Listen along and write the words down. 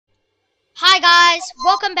Hi guys,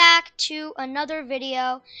 welcome back to another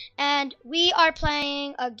video, and we are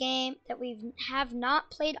playing a game that we have not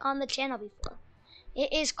played on the channel before.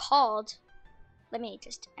 It is called, let me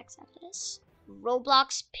just accept this,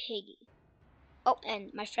 Roblox Piggy. Oh,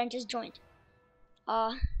 and my friend just joined.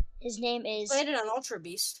 His name is Played it on Ultra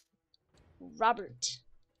Beast. Robert.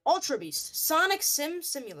 Ultra Beast, Sonic Sim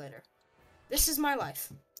Simulator. This is my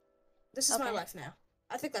life. This is my life now.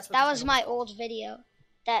 I think that's what that was my old video.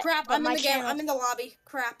 Crap, I'm in the game. I'm in the lobby.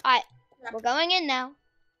 Crap. Alright, we're going in now.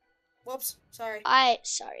 Whoops, sorry.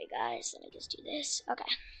 Sorry guys, let me just do this. Okay.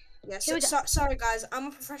 Yeah, sorry guys. I'm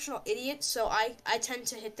a professional idiot, so I tend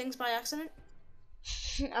to hit things by accident.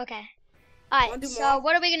 Okay. Alright, so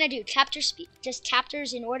what are we gonna do? Chapter speed? Just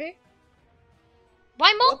chapters in order?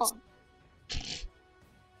 Why more? Whoops.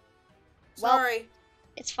 Well, sorry.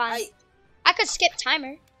 It's fine. I could skip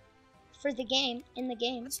timer for the game, in the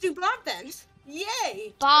game. Let's do bot then.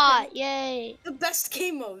 Yay! Bot, okay. yay. The best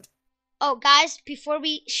game mode. Oh, guys, before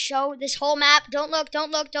we show this whole map, don't look,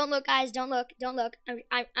 guys, don't look.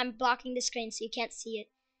 I'm blocking the screen so you can't see it.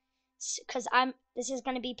 Because this is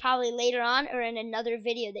going to be probably later on or in another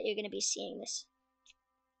video that you're going to be seeing this.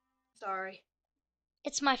 Sorry.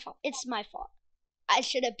 It's my fault. I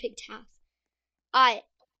should have picked half.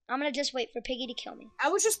 I'm going to just wait for Piggy to kill me.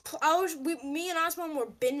 Me and Osmond were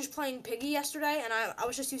binge playing Piggy yesterday, and I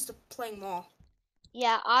was just used to playing Maul.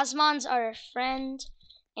 Yeah, Osmond's our friend,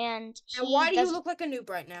 and why do you look like a noob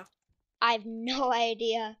right now? I have no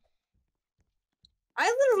idea.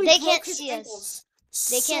 I literally broke his ankles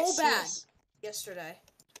so bad yesterday.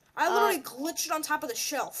 I literally glitched on top of the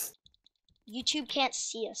shelf. YouTube can't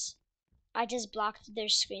see us. I just blocked their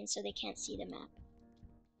screen so they can't see the map.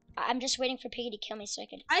 I'm just waiting for Piggy to kill me so I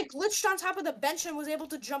could. I glitched on top of the bench and was able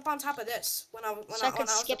to jump on top of this when I was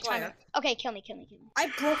skip the player. Okay, kill me. I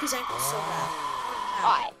broke his ankle so bad.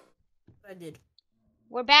 Alright. I did.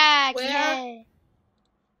 We're back. Where? Yay.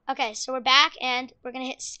 Okay, so we're back and we're gonna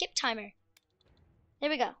hit skip timer. There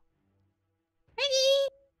we go.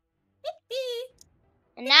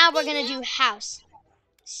 And now we're gonna do house.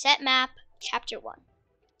 Set map, chapter 1.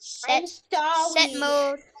 Set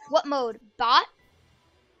mode. What mode? Bot?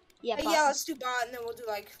 Yeah, yeah, let's do bot, and then we'll do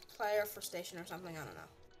like player for station or something. I don't know.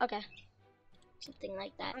 Okay. Something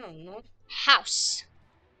like that. I don't know. House.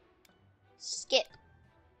 Skip.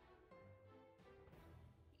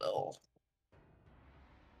 Oh.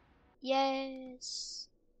 Yes.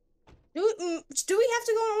 Do we have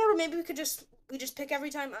to go in order? Maybe we just pick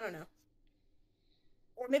every time. I don't know.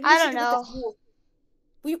 Or maybe we should do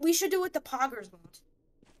what we should do what the poggers want.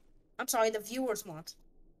 I'm sorry, the viewers want.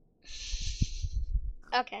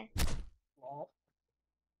 Okay. Oh,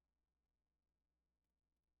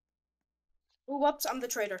 whoops! I'm the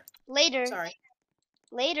traitor. Later. Sorry.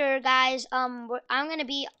 Later, guys. I'm gonna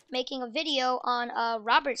be making a video on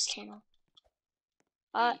Robert's channel.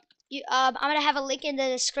 I'm gonna have a link in the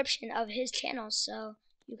description of his channel so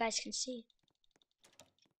you guys can see.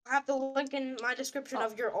 I have the link in my description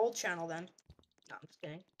of your old channel then. No, I'm just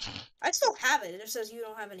kidding. I still have it. It just says you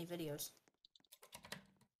don't have any videos.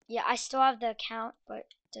 Yeah, I still have the account, but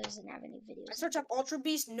it doesn't have any videos. I search up Ultra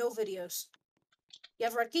Beast, no videos. You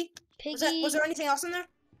have Red Key? Piggy. Was there anything else in there?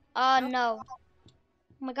 No. Oh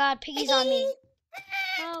my God, Piggy's on me.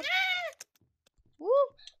 Oh. Woo.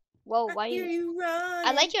 Whoa, why you run?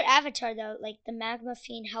 I like your avatar though. Like the magma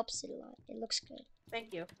fiend helps it a lot. It looks good.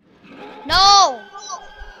 Thank you. No.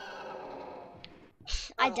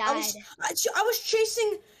 I died. I was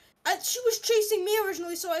chasing. She was chasing me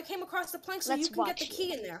originally, so I came across the plank so you can get the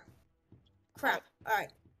key in there. Crap. All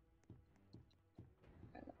right.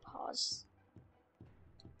 Pause.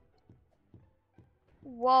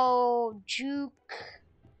 Whoa, juke.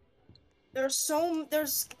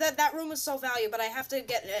 That room is so valuable, but I have to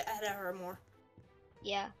get ahead of her more.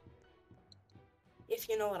 Yeah. If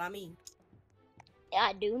you know what I mean. Yeah,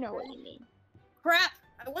 I do know what you mean. Crap!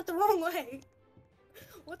 I went the wrong way.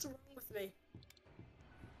 What's wrong with me?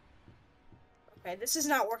 Okay, this is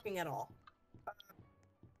not working at all.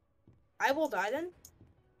 I will die then.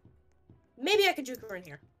 Maybe I can juke her in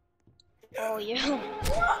here. Oh, you.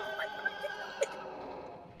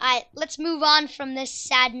 Alright, let's move on from this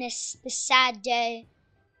sadness, this sad day.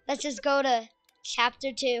 Let's just go to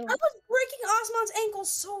chapter 2. I was breaking Osmond's ankle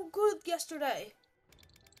so good yesterday.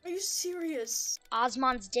 Are you serious?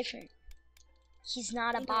 Osmond's different. He's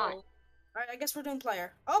not a bot. Alright, I guess we're doing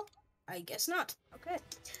player. Oh, I guess not. Okay.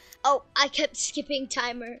 Oh, I kept skipping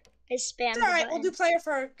timer. I spammed the Alright, we'll do player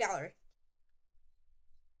for gallery.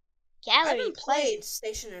 Gallery, I haven't played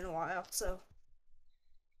station in a while, so.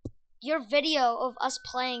 Your video of us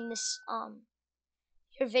playing this, on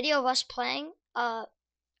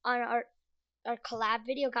our our collab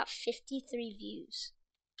video got 53 views.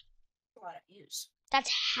 A lot of views.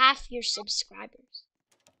 That's half your subscribers.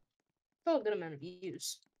 Still a good amount of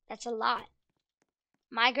views. That's a lot.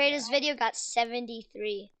 My greatest video got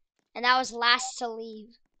 73, and that was last to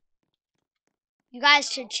leave. You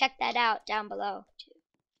guys should check that out down below too.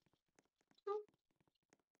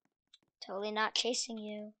 Totally not chasing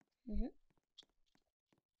you.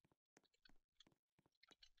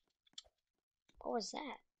 What was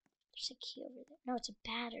that? There's a key over there. No, it's a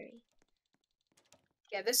battery.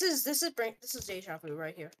 Yeah, this is deja vu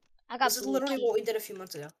right here. This is literally what we did a few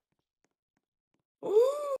months ago.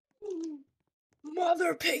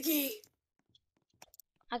 Mother Piggy!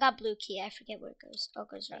 I got blue key. I forget where it goes. Oh, it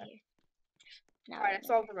goes right here. Alright, I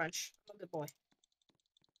solved the wrench. I'm a good boy.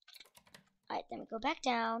 Alright, then we go back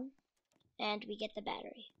down, and we get the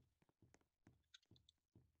battery.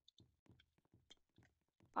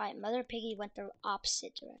 Alright, Mother Piggy went the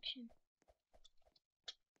opposite direction.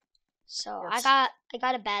 So I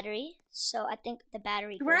got a battery. So I think the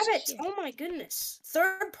battery goes Grab it! Here. Oh my goodness!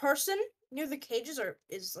 Third person near the cages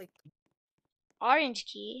is like orange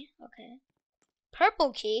key. Okay.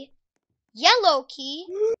 Purple key. Yellow key.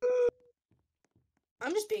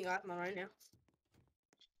 I'm just being Atman right now.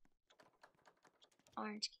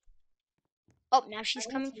 Orange key. Oh, now she's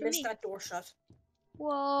coming for me. That door shut.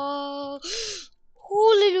 Whoa!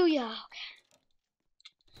 Hallelujah! Okay.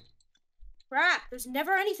 Crap! There's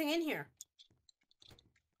never anything in here.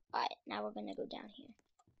 Alright, now we're gonna go down here.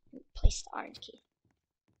 And place the orange key.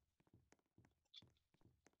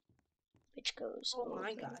 Which goes Oh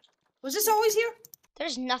my over. god. Was this always here?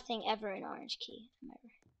 There's nothing ever in orange key.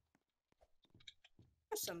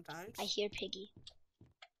 Sometimes. I hear Piggy.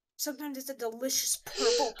 Sometimes it's a delicious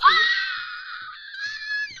purple key.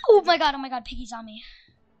 Oh my god, Piggy's on me.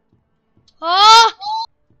 Oh!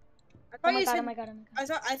 Oh my god.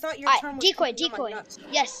 I thought your turn was Decoy.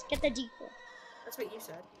 Yes, get the decoy. That's what you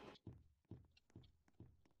said.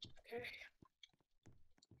 Okay.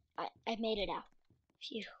 I made it out.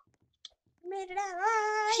 Phew. You made it out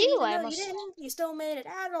alive. Phew, Even I though almost... you didn't, you still made it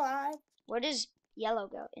out alive. Where does yellow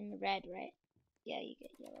go? In the red, right? Yeah, you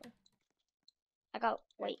get yellow. I got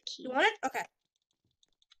white key. You want it? Okay.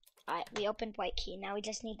 Alright, we opened white key. Now we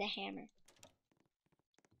just need the hammer.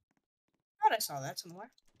 I thought I saw that somewhere.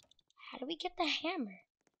 How do we get the hammer?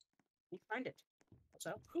 We find it. So.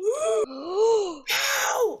 Ow!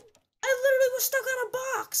 I literally was stuck on a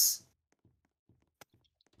box.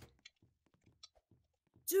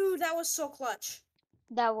 Dude, that was so clutch.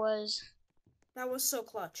 That was so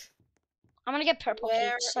clutch. I'm gonna get purple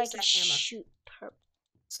key so I can that hammer? shoot purple.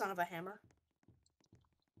 Son of a hammer.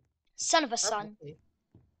 Son of a son. Key.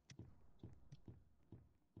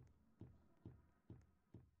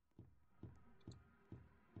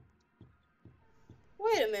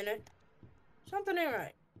 Wait a minute. Something ain't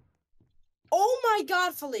right. Oh my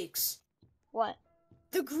god, Felix. What?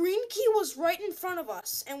 The green key was right in front of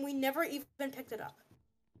us, and we never even picked it up.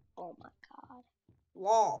 Oh my god.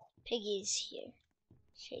 Lol. Piggy's here.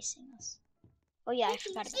 Chasing us. Oh yeah, I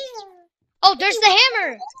forgot about this. Oh, there's the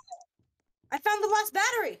hammer! I found the last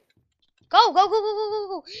battery. Go.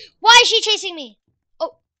 Why is she chasing me?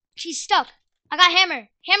 Oh, she's stuck. I got hammer.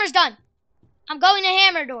 Hammer's done. I'm going to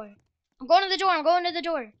hammer door. I'm going to the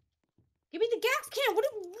door. Give me the gas can. What?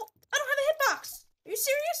 I don't have a hitbox. Are you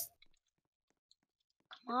serious?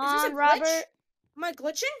 Come on, Robert. Am I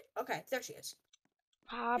glitching? Okay, there she is.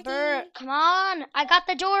 Robert, come on. I got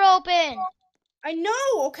the door open. I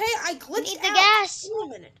know, okay? I glitched Need the out. gas.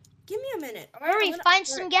 Give me a minute. All Hurry, right, find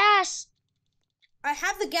some gas. I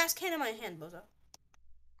have the gas can in my hand, Bozo.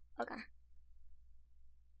 Okay.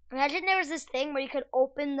 Imagine there was this thing where you could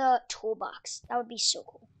open the toolbox. That would be so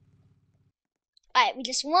cool. Alright, we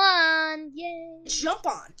just won. Yay. Jump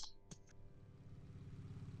on.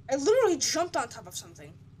 I literally jumped on top of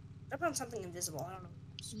something. I found something invisible. I don't know.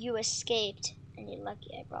 You escaped, and you're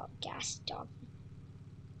lucky I brought gas dog.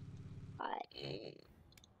 Alright.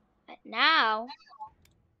 Now,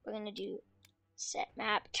 we're going to do set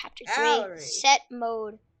map, chapter 3, Gallery. set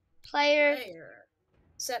mode, player.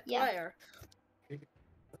 Set Yeah. player.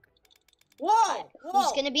 Whoa!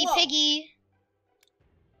 Who's going to be Piggy?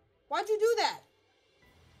 Why'd you do that?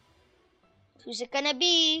 Who's it going to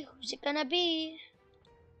be?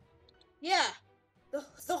 Yeah.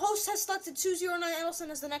 The host has selected 209 Edelson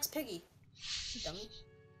as the next Piggy. Dummy.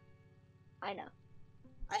 I know.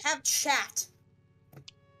 I have chat.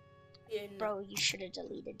 Bro, you should have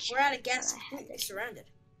deleted chat. We're at a gas completely surrounded.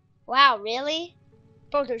 Wow, really?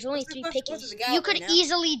 Bro, there's only 3 piggies. You could now.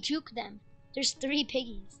 easily juke them. There's 3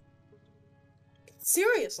 piggies.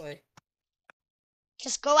 Seriously.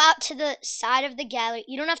 Just go out to the side of the gallery.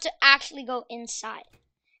 You don't have to actually go inside.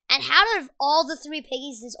 And how out of all the 3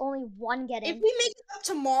 piggies, does only one get in? If we make it up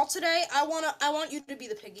to mall today, I want you to be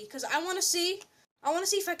the piggy, because I want to see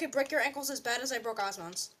if I could break your ankles as bad as I broke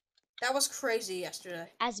Osman's. That was crazy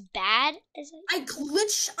yesterday. As bad as it? I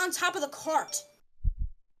glitched on top of the cart.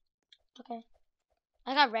 Okay.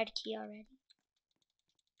 I got red key already.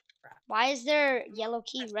 Why is there yellow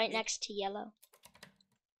key right next to yellow?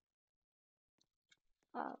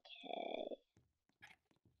 Okay.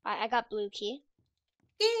 I got blue key.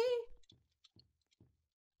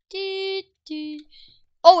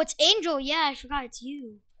 Oh, it's Angel. Yeah, I forgot it's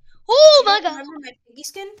you. Oh my god. Remember my piggy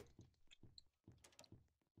skin?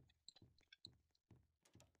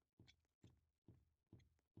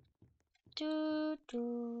 Dude,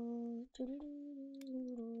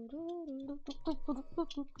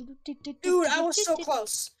 I was so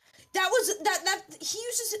close.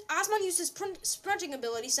 Osman used his sprinting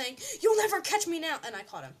ability saying, "You'll never catch me now," and I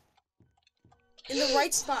caught him. In the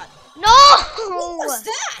right spot. No! What was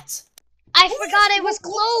that? I forgot it was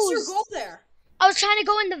closed. What was your goal there? I was trying to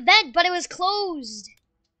go in the vent, but it was closed.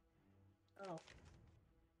 Oh.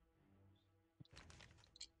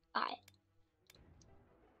 Alright.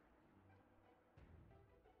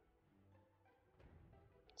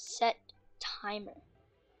 Set timer.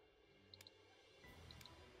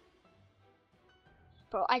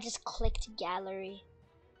 Bro, I just clicked gallery.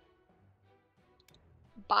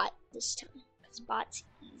 Bot this time, because bot's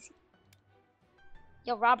easy.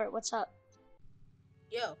 Yo, Robert, what's up?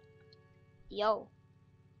 Yo.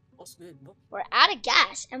 What's good, bro? We're out of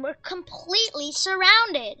gas, and we're completely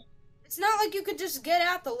surrounded. It's not like you could just get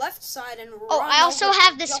out the left side and run. Oh, I also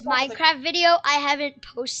have this Minecraft video I haven't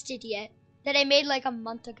posted yet, that I made like a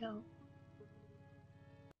month ago.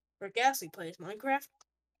 Where Gassy plays Minecraft?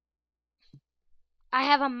 I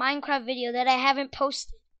have a Minecraft video that I haven't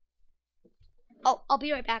posted. Oh, I'll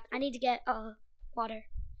be right back. I need to get water.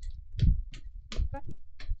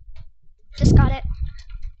 Just got it.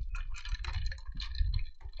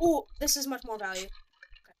 Oh, this is much more value.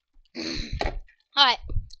 Okay. Alright,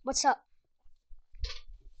 what's up?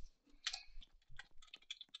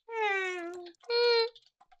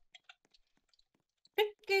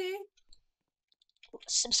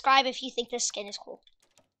 Subscribe if you think this skin is cool.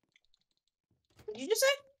 What did you just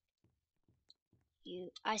say?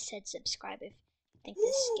 I said subscribe if you think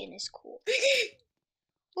this skin is cool.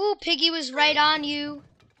 Ooh, Piggy was right on you.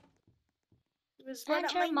 Right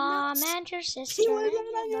and your mom nuts. and your sister. She was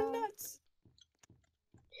on your nuts.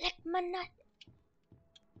 Lick my nut.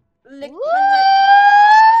 Lick my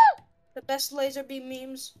nut. The best laser beam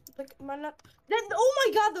memes. Lick my nut. Oh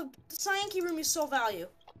my god, the cyan key room is so value.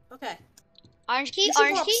 Okay. Orange key? You should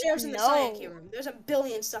Orange go key? upstairs in the cyan key room. There's a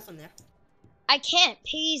billion stuff in there. I can't.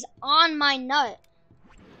 Piggy's on my nut.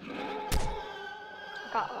 I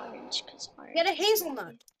got orange because orange. Get a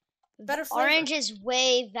hazelnut. Better flavor. Orange is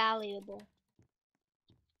way valuable.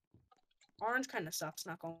 Orange kind of sucks,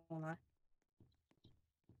 not gonna lie.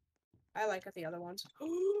 I like the other ones.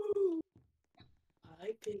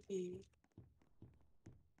 Hi, Piggy.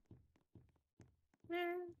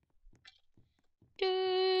 Yo!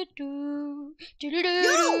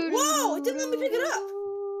 Whoa! It didn't let me pick it up!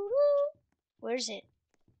 Where's it?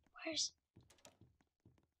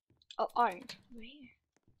 Oh, orange. Right here.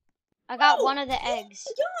 I got one of the eggs.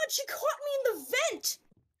 God, she caught me in the vent!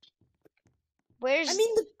 Where did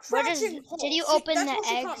you open the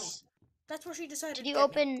eggs? That's where she decided Did you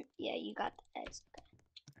open? Yeah, you got the eggs. Okay.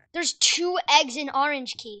 There's 2 eggs in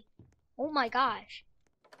orange key. Oh my gosh.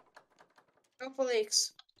 Go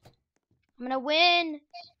Felix. I'm gonna win.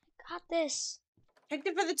 Got this. Picked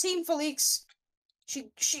it for the team, Felix. She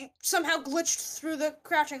somehow glitched through the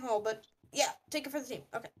crouching hole, but yeah, take it for the team.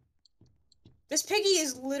 Okay. This Piggy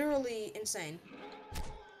is literally insane.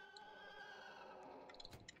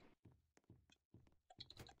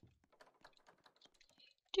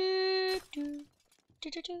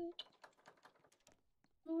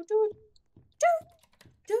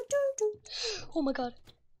 Oh my god.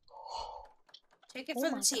 Take it for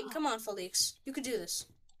the team. Come on, Felix. You could do this.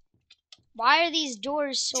 Why are these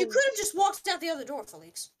doors so... You could have just walked out the other door,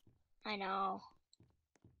 Felix. I know.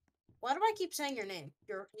 Why do I keep saying your name?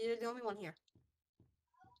 You're the only one here.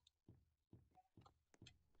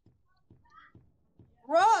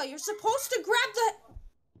 Bruh, you're supposed to grab the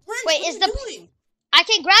wrench. Wait, what are you doing? I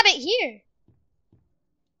can grab it here.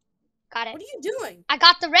 Got it. What are you doing? I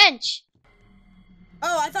got the wrench.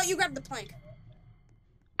 Oh, I thought you grabbed the plank.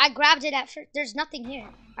 I grabbed it at first. There's nothing here.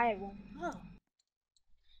 Alright, well. Oh.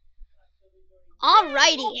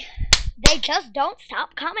 Alrighty. They just don't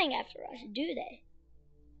stop coming after us, do they?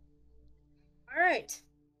 All right.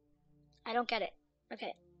 I don't get it.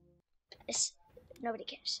 Okay. Nobody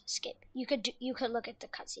cares. Escape. You could look at the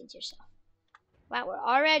cutscenes yourself. Wow, we're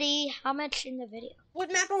already how much in the video?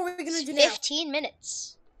 What map are we gonna do now? 15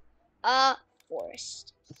 minutes.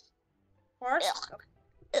 Forest. Forest? Ugh. Okay.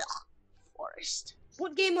 Ugh. Forest.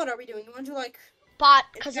 What game mode are we doing? You want to do like Bot,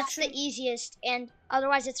 because it's the easiest, and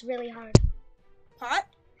otherwise it's really hard. Pot?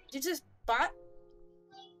 Did you just bot?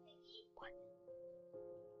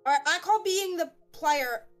 Alright, I call being the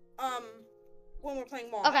player, when we're playing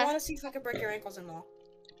Mall. Okay. I want to see if I can break your ankles in Mall.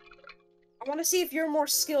 I want to see if you're more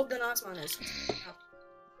skilled than Osman is. Oh.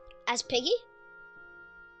 As Piggy?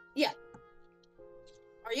 Yeah.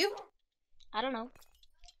 Are you? I don't know.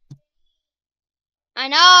 I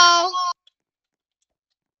know!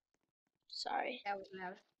 Sorry. That was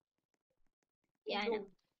loud. Yeah, I know.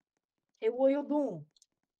 Hey, what you doing?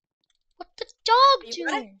 What the dog You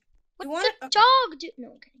want it? doing? You What want the it? dog do?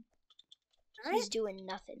 No, I'm kidding. Alright. He's doing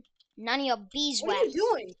nothing. None of your beeswax. What are you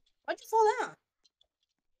doing? Why'd you fall down?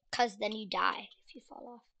 Because then you die if you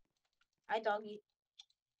fall off. Hi, doggy.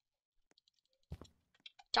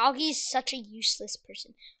 Doggy's such a useless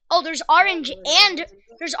person. Oh, there's orange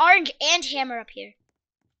and hammer up here.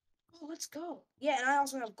 Oh, let's go. Yeah, and I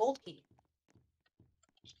also have gold key.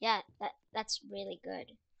 Yeah, that's really good.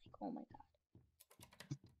 Like, oh my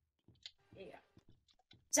god. Yeah.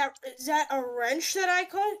 Is that a wrench that I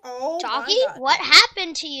could? Oh Doggy, my god. what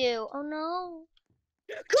happened to you? Oh no.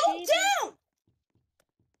 Go down!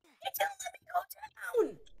 It didn't let me go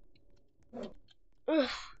down! Ugh.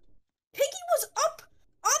 Piggy was up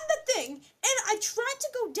on the thing, and I tried to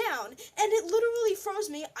go down, and it literally froze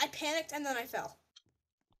me. I panicked, and then I fell.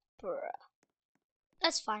 Bruh.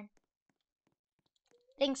 That's fine.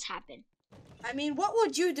 Things happen. I mean, what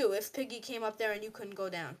would you do if Piggy came up there and you couldn't go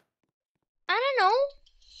down? I don't know.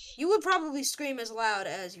 You would probably scream as loud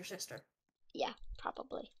as your sister. Yeah,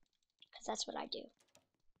 probably. Because that's what I do.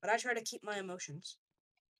 But I try to keep my emotions.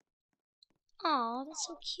 Oh, that's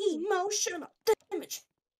so cute. Emotional damage.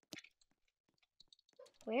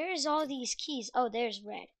 Where is all these keys? Oh, there's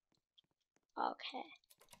red. Okay.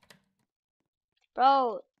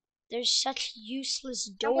 Bro, there's such useless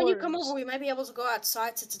doors. And when you come over, we might be able to go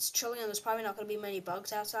outside since it's chilly and there's probably not going to be many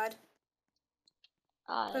bugs outside.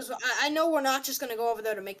 Because I know we're not just going to go over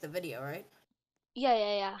there to make the video, right?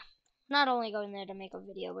 Yeah. Not only going there to make a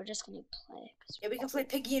video, we're just going to play. Yeah, we can play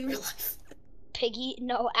Piggy in real life. Piggy?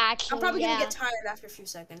 No, actually, I'm probably going to get tired after a few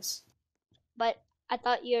seconds. But I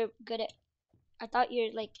thought you're good at... I thought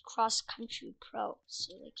you're, like, cross-country pro.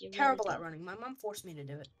 So, like, you're terrible really at running. My mom forced me to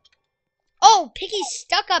do it. Oh, Piggy's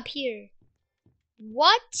stuck up here.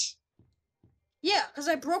 What? Yeah, because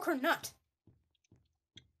I broke her nut.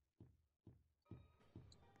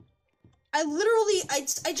 I literally,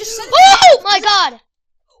 I just said. Oh my god!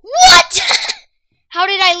 What? How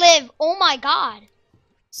did I live? Oh my god!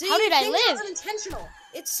 See, how did I things live? are unintentional.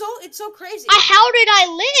 It's so crazy. How did I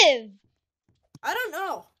live? I don't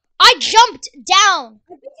know. I jumped down.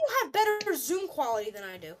 I think you have better zoom quality than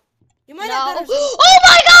I do. You might No. have better zoom. Oh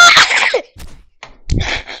my god!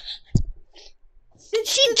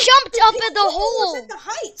 She jumped up at the hole. At the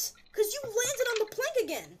height, because you landed on the plank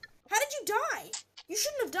again. How did you die? You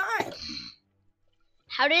shouldn't have died.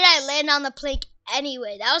 How did I land on the plank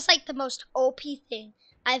anyway? That was like the most OP thing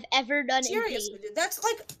I've ever done. Seriously, dude. That's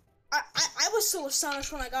like, I was so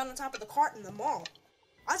astonished when I got on top of the cart in the mall.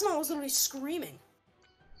 Osman was literally screaming.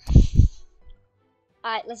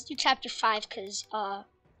 Alright, let's do chapter 5 because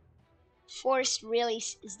Forest really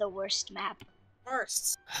is the worst map.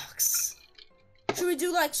 Worst. Should we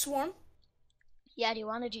do like Swarm? Yeah, do you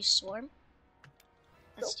want to do Swarm?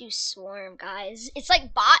 Let's do Swarm, guys. It's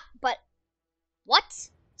like Bot, but what?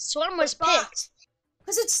 Swarm was picked.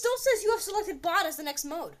 Because it still says you have selected Bot as the next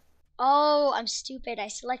mode. Oh, I'm stupid. I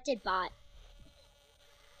selected Bot.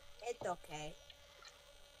 It's okay.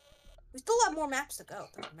 We still have more maps to go.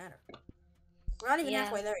 Doesn't matter. We're not even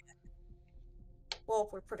halfway there yet. Well,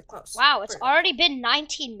 we're pretty close. Wow, it's already been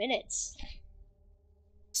 19 minutes.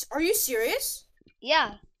 Are you serious?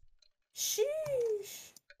 Yeah.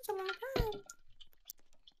 Sheesh. That's a long time.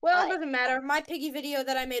 Well, it doesn't matter. My Piggy video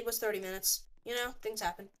that I made was 30 minutes. You know, things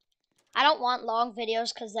happen. I don't want long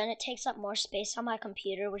videos because then it takes up more space on my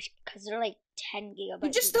computer, because they're like 10 gigabytes.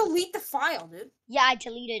 You just delete the file, dude. Yeah, I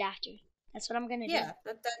deleted after. That's what I'm gonna do. Yeah,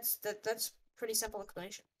 that's pretty simple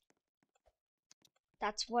explanation.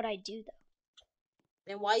 That's what I do, though.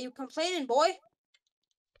 Then why you complaining, boy?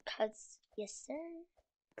 Because, yes, sir.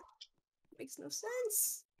 Makes no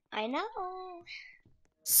sense. I know. Oh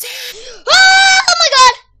my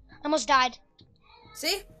god! I almost died.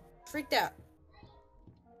 See? Freaked out.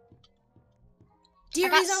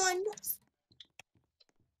 Dearies on my nuts.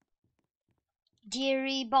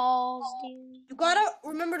 Deary balls, deary. You gotta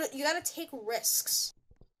remember you gotta take risks.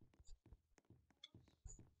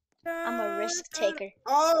 I'm a risk taker.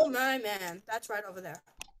 Oh my man, that's right over there.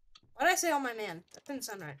 Why did I say oh my man? That didn't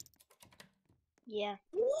sound right. Yeah.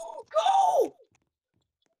 Ooh, go!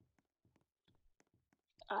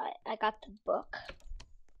 I got the book.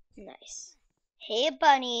 Nice. Hey,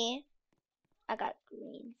 bunny. I got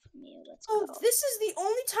green from you. Let's go. This is the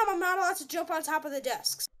only time I'm not allowed to jump on top of the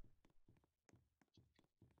desks.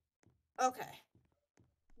 Okay.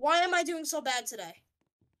 Why am I doing so bad today?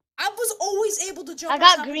 I was always able to jump on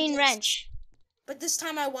top of the green desks, wrench. but this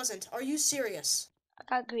time I wasn't. Are you serious? I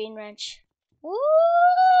got green wrench. Woo!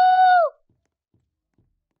 Oh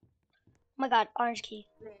my god, orange key.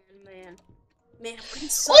 Man.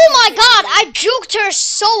 Oh my god, I juked her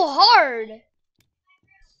so hard.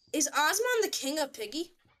 Is Osmond the king of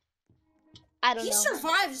Piggy? I don't know. He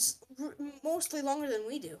survives mostly longer than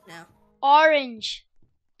we do now. Orange.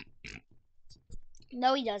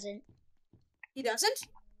 No, he doesn't. He doesn't?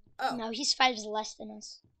 Oh. No, he's 5 less than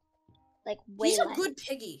us. Like, way He's less. a good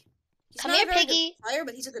Piggy. He's Come not here, a very Piggy. good player,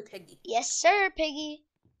 but he's a good Piggy. Yes, sir, Piggy.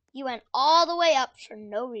 You went all the way up for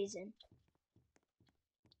no reason.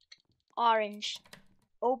 Orange.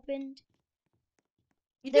 Opened.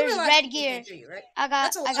 There's red gear. Right? I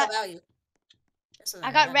got value.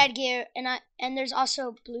 I got red gear and there's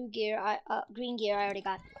also blue gear. Green gear I already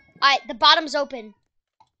got. Alright, the bottom's open.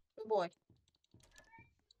 Good boy.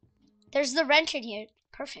 There's the wrench in here.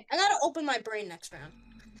 Perfect. I gotta open my brain next round.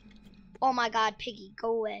 Oh my god, Piggy,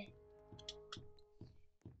 go away.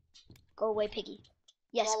 Go away, Piggy.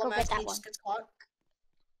 Yes, go get that one.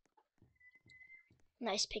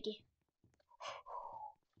 Nice, Piggy.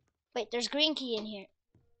 Wait, there's green key in here.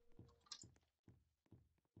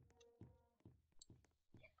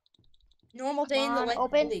 Normal day in the life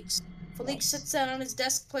of Felix. Felix sits down on his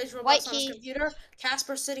desk, plays Roblox on his computer.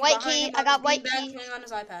 Casper sitting behind him on his beanbag playing on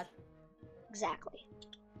his iPad. Exactly.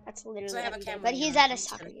 That's literally I have a camera. But he's at a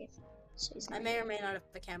soccer game. So he's I may or may not have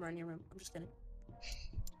the camera in your room. I'm just kidding.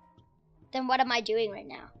 Then what am I doing right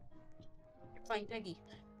now? You're playing Piggy.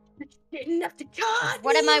 Enough to God.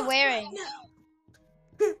 What am I wearing?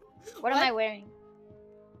 What am I wearing?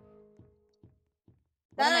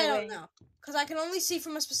 That I don't know. Because I can only see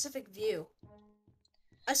from a specific view.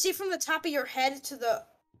 I see from the top of your head to the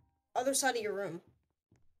other side of your room.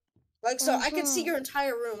 Like, so I can see your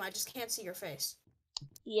entire room. I just can't see your face.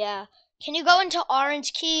 Yeah. Can you go into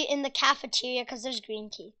orange key in the cafeteria? Because there's green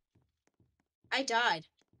key. I died.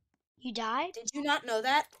 You died? Did you not know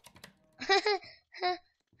that?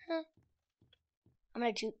 I'm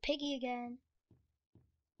gonna juke Piggy again.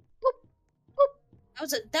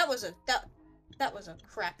 That was a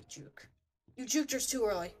crappy juke. You juked hers too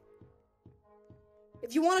early.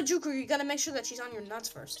 If you want to juke her, you gotta make sure that she's on your nuts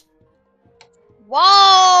first.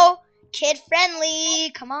 Whoa! Kid friendly.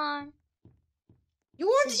 Come on. You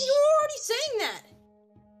were already saying that.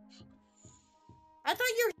 I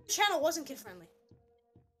thought your channel wasn't kid friendly.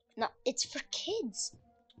 No, it's for kids.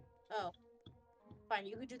 Oh. Fine,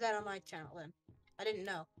 you could do that on my channel then. I didn't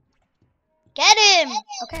know. Get him!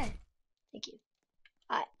 Okay. Thank you.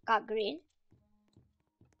 I got green.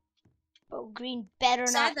 Oh, green better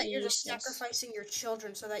It's not sad that be you're just useless. sacrificing your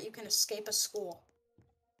children so that you can escape a school.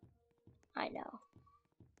 I know.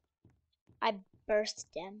 I birthed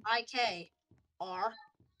them. IKR.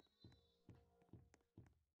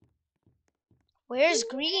 Where's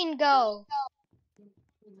green go?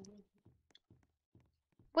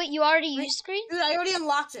 Wait, you already used green? Dude, I already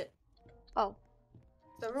unlocked it. Oh.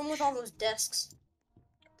 The room with all those desks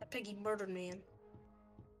that Piggy murdered me in.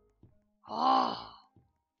 Oh.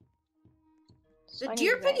 The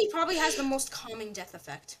deer Piggy probably has the most calming death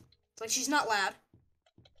effect. Like, she's not loud.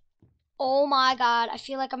 Oh my god, I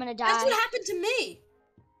feel like I'm gonna die. That's what happened to me.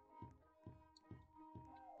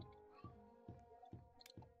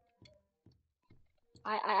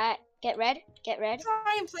 I get red. Get red.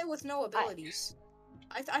 Try and play with no abilities.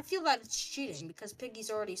 I feel that it's cheating because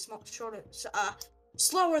Piggy's already slower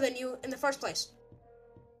than you in the first place.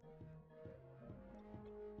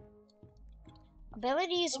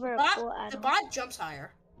 Abilities were cool. The bot jumps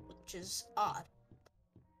higher, which is odd.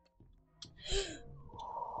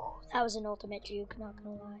 That was an ultimate juke, not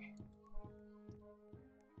gonna lie.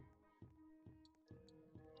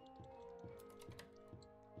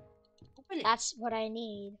 That's what I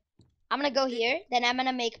need. I'm gonna go here, then I'm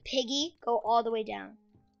gonna make Piggy go all the way down.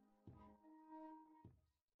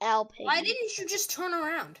 L Piggy. Why didn't you just turn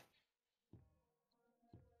around?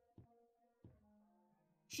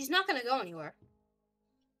 She's not gonna go anywhere.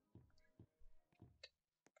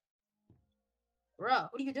 Bro,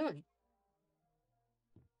 what are you doing?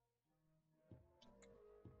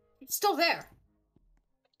 It's still there.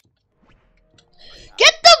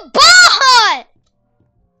 Get the bot!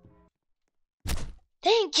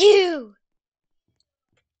 Thank you.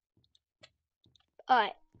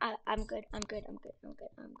 Alright, I'm good. I'm good.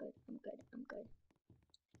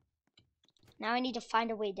 Now I need to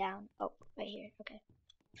find a way down. Oh, right here. Okay.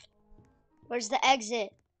 Where's the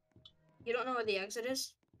exit? You don't know where the exit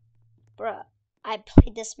is? Bruh, I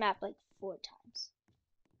played this map like 4 times.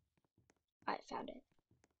 Alright, found it.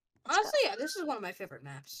 Honestly, yeah, this is one of my favorite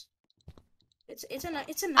maps. It's a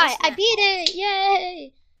nice Alright, I map. beat it!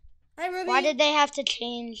 Yay! Hi, Ruby. Why did they have to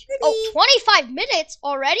change? Ruby. Oh, 25 minutes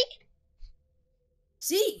already?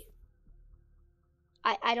 See?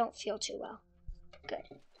 I don't feel too well. Good.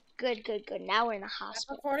 Now we're in the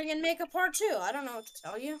hospital. Recording and make a part 2. I don't know what to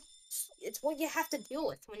tell you. It's what you have to deal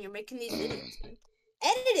with when you're making these videos.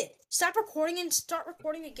 Edit it. Stop recording and start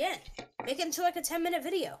recording again. Make it into like a 10-minute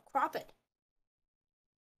video. Crop it.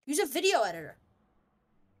 Use a video editor.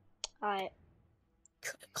 Alright.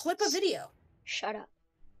 Clip a video. Shut up.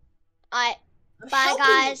 Alright. Bye,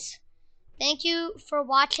 guys. Thank you for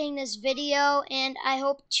watching this video, and I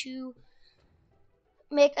hope to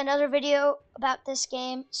make another video about this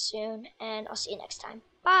game soon, and I'll see you next time.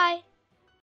 Bye.